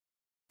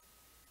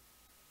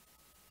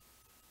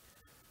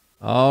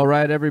All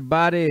right,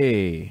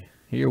 everybody.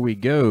 Here we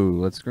go.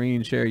 Let's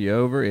screen share you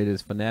over. It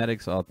is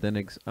Fanatics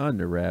Authentics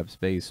Under Wraps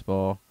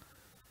Baseball.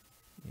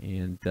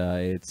 And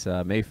it's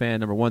MAYFAN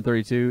number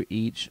 132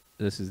 each.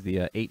 This is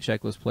the 8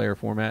 checklist player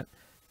format.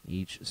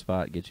 Each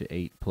spot gets you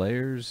 8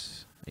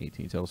 players,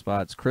 18 total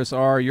spots. Chris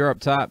R., you're up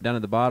top. Down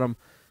at the bottom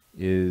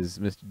is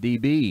Mr.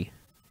 DB,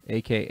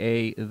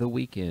 a.k.a. The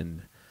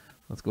Weekend.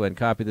 Let's go ahead and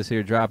copy this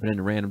here, drop it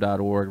into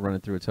random.org, run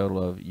it through a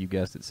total of, you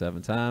guessed it,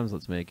 7 times.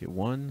 Let's make it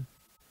 1,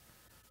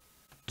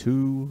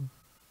 2,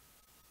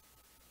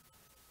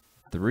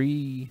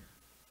 3,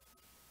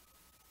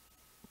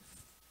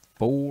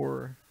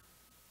 4.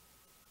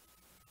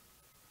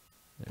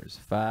 There's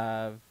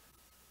 5,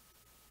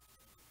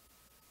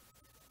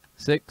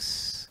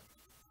 6.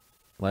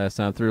 Last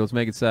time through. Let's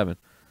make it 7.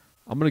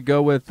 I'm going to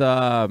go with,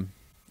 I'm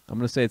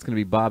going to say it's going to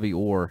be Bobby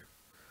Orr.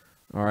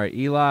 All right,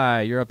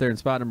 Eli, you're up there in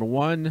spot number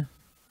 1.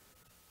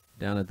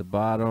 Down at the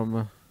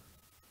bottom,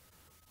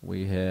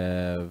 we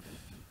have,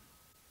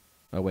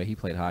 oh, wait, he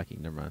played hockey.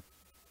 Never mind.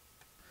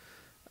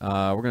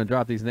 We're going to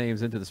drop these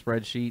names into the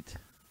spreadsheet.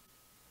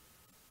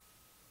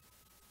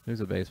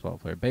 Who's a baseball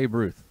player? Babe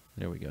Ruth.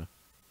 There we go.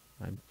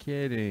 I'm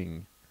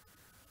kidding.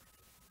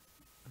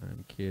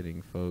 I'm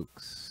kidding,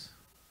 folks.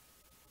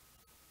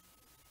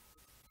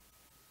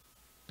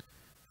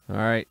 All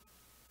right.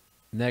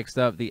 Next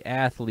up, the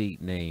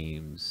athlete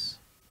names.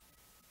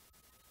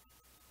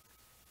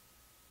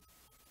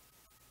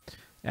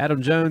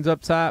 Adam Jones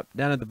up top.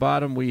 Down at the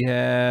bottom, we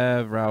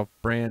have Ralph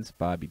Brantz,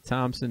 Bobby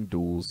Thompson,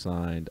 dual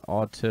signed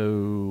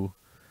auto.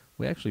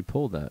 We actually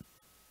pulled that.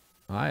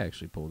 I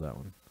actually pulled that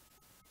one.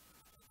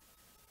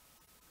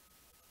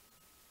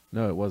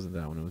 No, it wasn't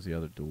that one. It was the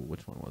other duel.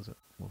 Which one was it?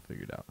 We'll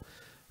figure it out.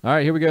 All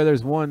right, here we go.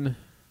 There's 1,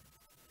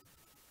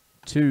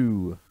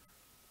 2.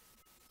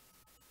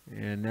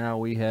 And now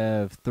we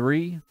have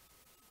 3,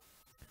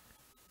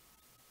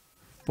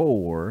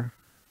 4,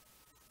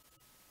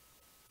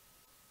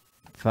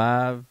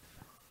 5,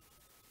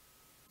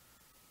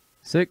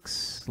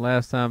 6.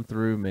 Last time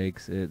through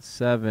makes it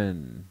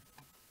 7.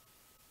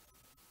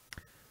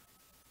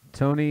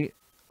 Tony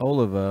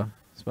Oliva,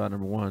 spot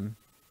number 1.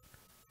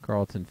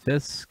 Carlton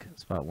Fisk,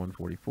 spot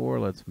 144.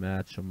 Let's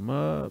match them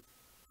up.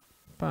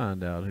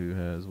 Find out who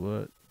has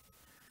what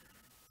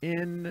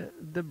in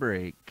the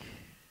break.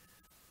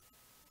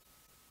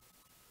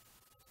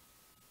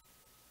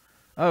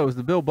 Oh, it was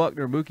the Bill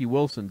Buckner, Mookie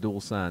Wilson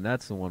dual sign.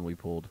 That's the one we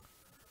pulled.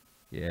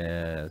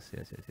 Yes.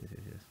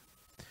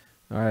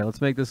 All right, let's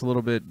make this a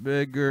little bit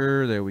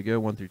bigger. There we go,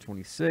 1 through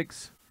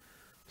 26.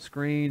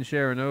 Screen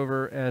sharing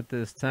over at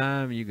this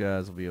time. You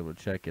guys will be able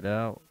to check it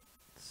out.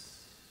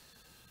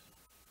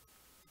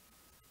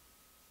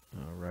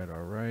 All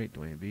right.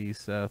 Dwayne B,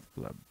 Seth,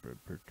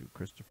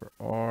 Christopher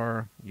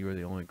R. You are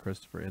the only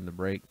Christopher in the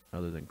break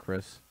other than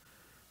Chris.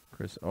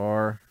 Chris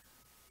R.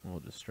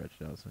 We'll just stretch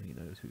it out so he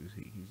knows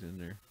he's in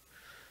there.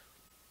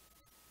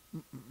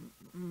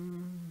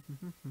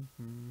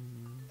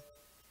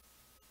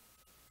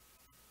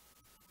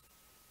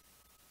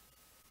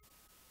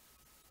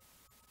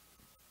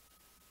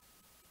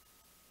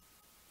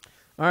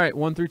 All right,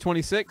 1 through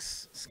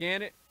 26.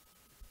 Scan it.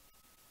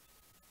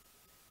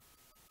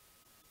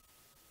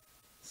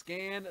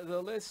 Scan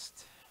the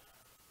list.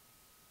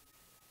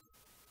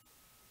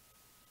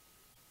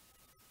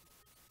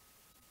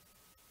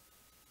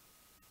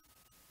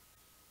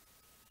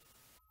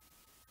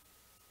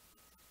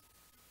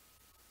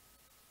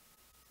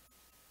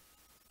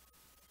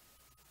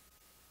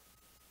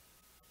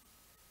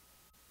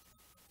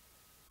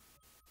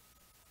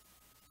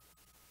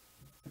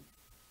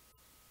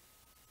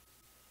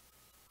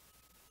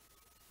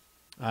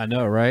 I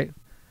know, right?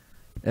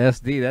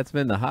 SD, that's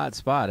been the hot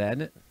spot,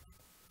 hasn't it?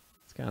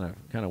 It's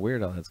kind of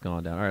weird how that's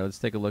gone down. All right, let's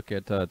take a look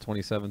at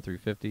 27 through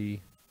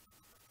 50.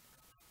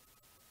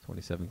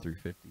 27 through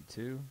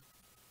 52.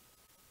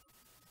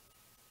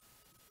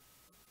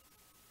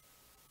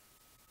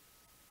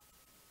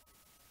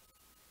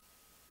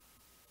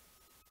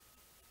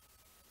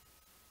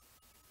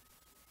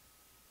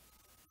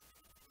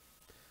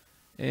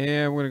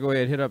 And we're going to go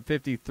ahead and hit up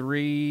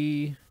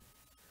 53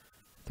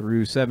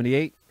 through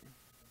 78.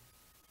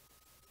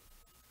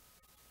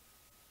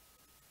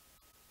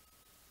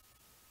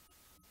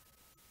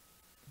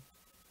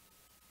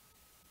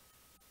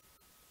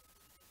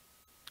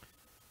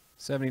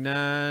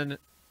 '79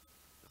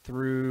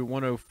 through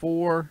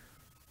 104.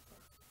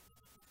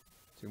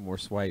 2 more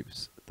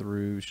swipes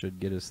through should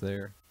get us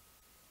there.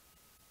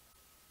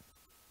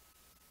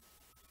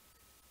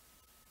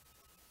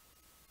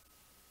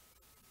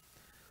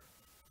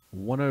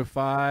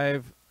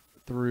 '105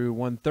 through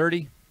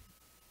 130.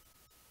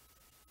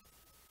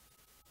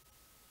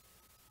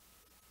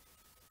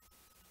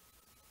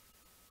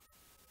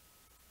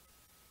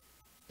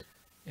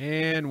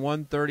 And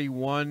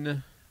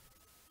 131.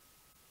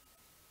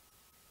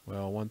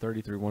 Well,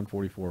 130 through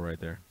 144 right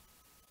there.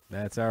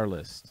 That's our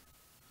list.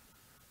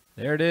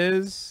 There it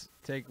is.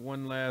 Take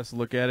one last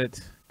look at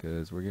it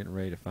because we're getting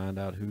ready to find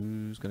out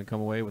who's going to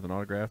come away with an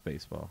autographed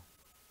baseball.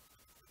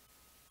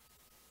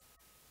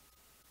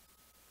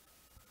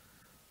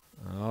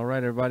 All right.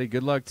 right, everybody.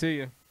 Good luck to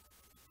you.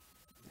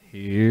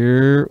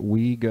 Here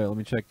we go. Let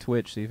me check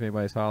Twitch, see if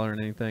anybody's hollering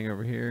anything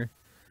over here.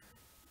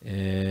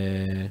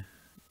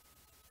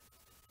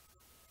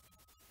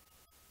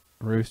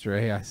 Rooster,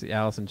 hey, I see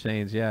Allison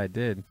Chains. Yeah, I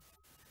did.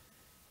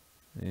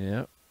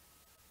 Yep.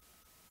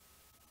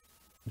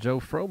 Joe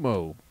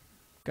Fromo.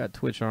 Got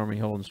Twitch Army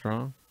holding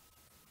strong.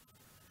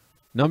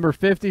 Number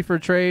 50 for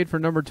trade for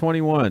number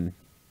 21.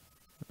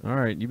 All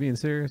right, you being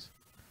serious?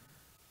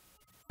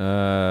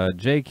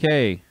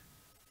 JK.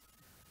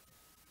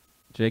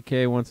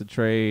 JK wants to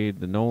trade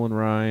the Nolan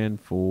Ryan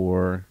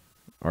for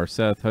our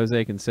Seth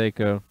Jose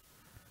Canseco.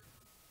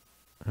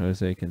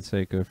 Jose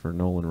Canseco for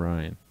Nolan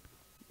Ryan.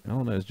 I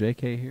don't know. Is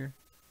JK here?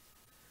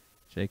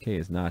 JK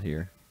is not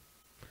here.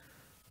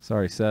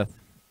 Sorry, Seth.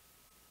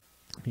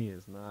 He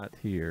is not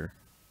here.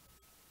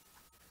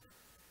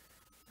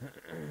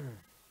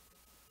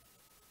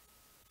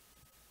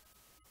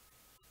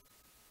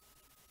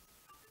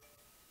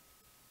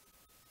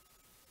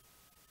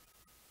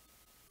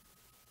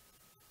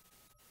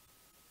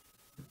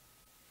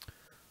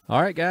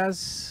 All right,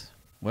 guys.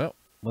 Well,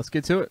 let's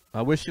get to it.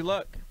 I wish you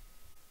luck.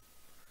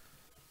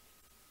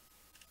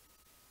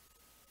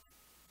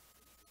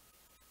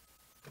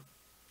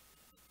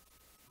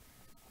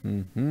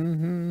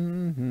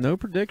 No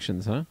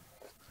predictions, huh?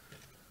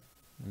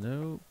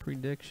 No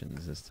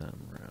predictions this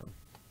time around.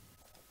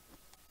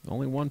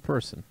 Only one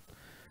person.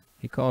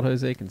 He called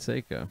Jose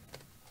Canseco.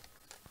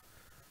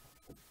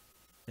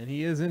 And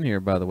he is in here,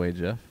 by the way,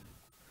 Jeff.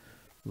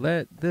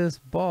 Let this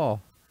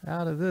ball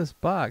out of this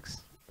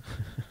box.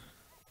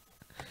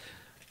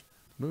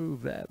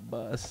 Move that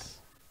bus.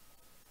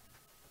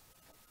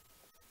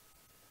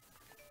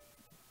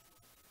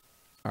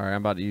 All right,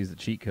 I'm about to use the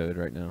cheat code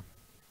right now.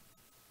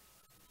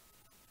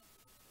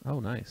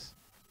 Oh, nice.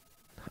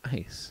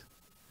 Nice.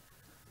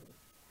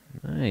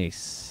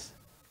 Nice.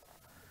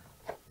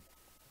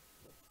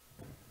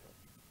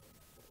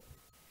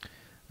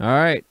 All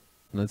right,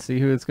 let's see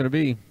who it's going to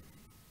be.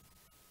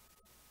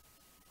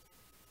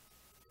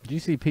 Did you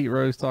see Pete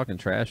Rose talking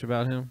trash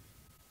about him?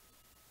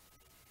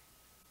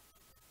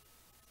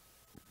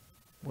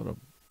 What a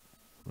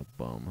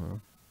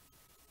bum,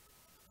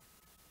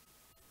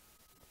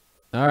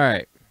 huh? All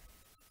right.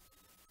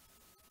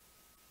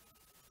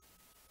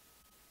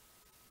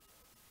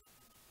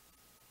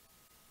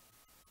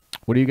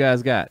 What do you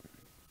guys got?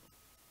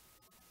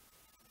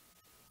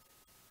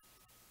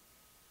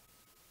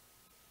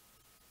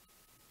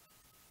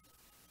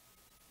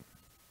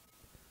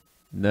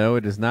 No,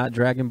 it is not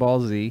Dragon Ball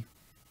Z.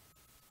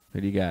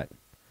 Who do you got?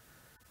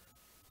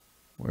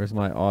 Where's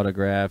my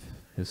autograph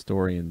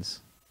historians?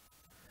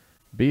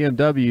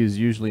 BMW is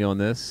usually on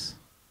this.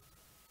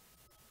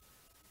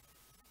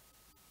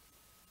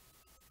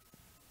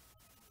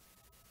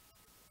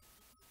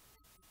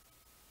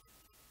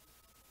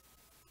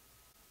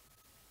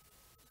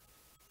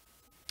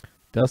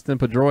 Dustin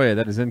Pedroia,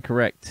 that is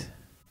incorrect.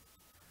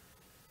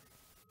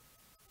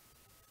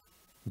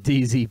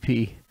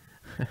 DZP.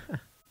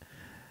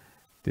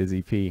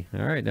 Dizzy P.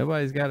 All right,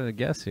 nobody's got a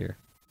guess here.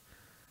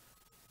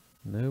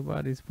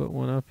 Nobody's put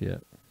one up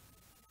yet.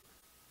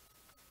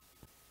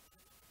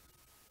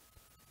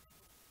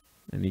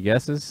 Any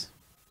guesses?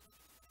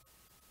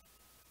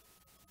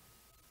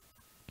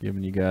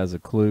 Giving you guys a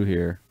clue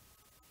here.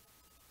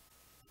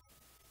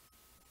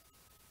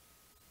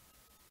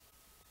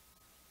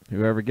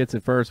 Whoever gets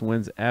it first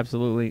wins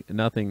absolutely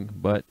nothing,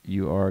 but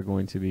you are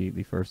going to be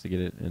the first to get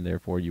it, and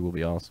therefore you will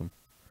be awesome.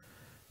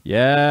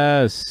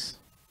 Yes!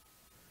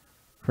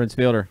 Prince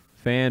Fielder,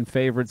 Fan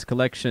Favorites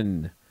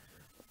Collection.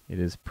 It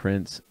is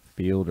Prince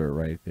Fielder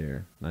right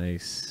there.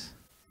 Nice.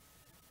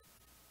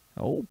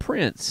 Old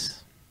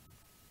Prince.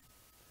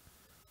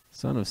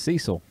 Son of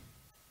Cecil,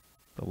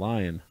 the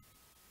Lion.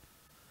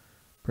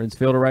 Prince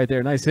Fielder right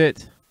there. Nice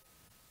hit.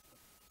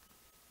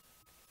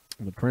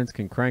 The Prince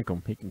can crank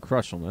them. He can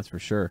crush them, that's for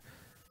sure.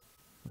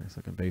 Nice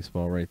looking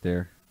baseball right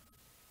there.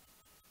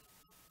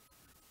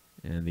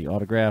 And the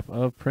autograph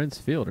of Prince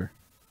Fielder.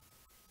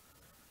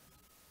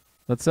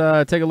 Let's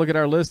take a look at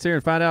our list here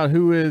and find out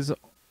who is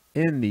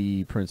in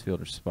the Prince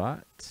Fielder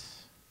spot.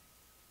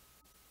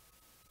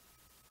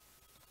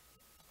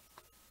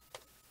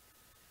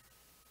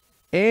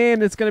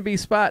 And it's going to be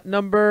spot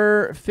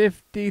number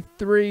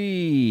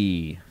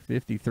 53.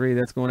 53,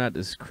 that's going out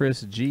to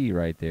Chris G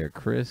right there.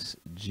 Chris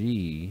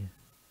G.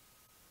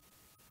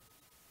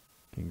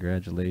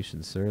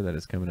 Congratulations, sir. That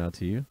is coming out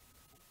to you.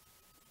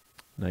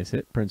 Nice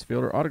hit. Prince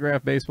Fielder.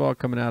 Autograph baseball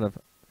coming out of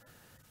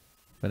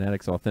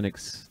Fanatics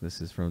Authentics. This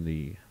is from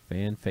the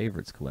Fan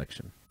Favorites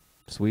collection.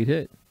 Sweet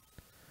hit.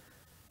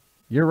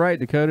 You're right,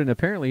 Dakota, and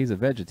apparently he's a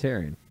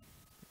vegetarian.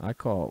 I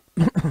call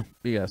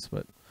BS,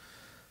 but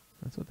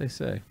that's what they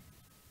say.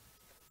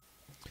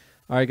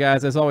 All right,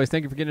 guys, as always,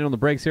 thank you for getting in on the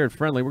breaks here at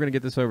Friendly. We're going to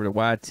get this over to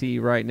YT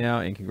right now,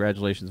 and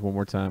congratulations one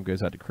more time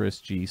goes out to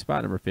Chris G,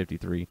 spot number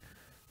 53,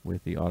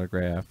 with the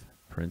autograph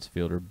Prince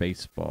Fielder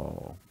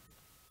baseball.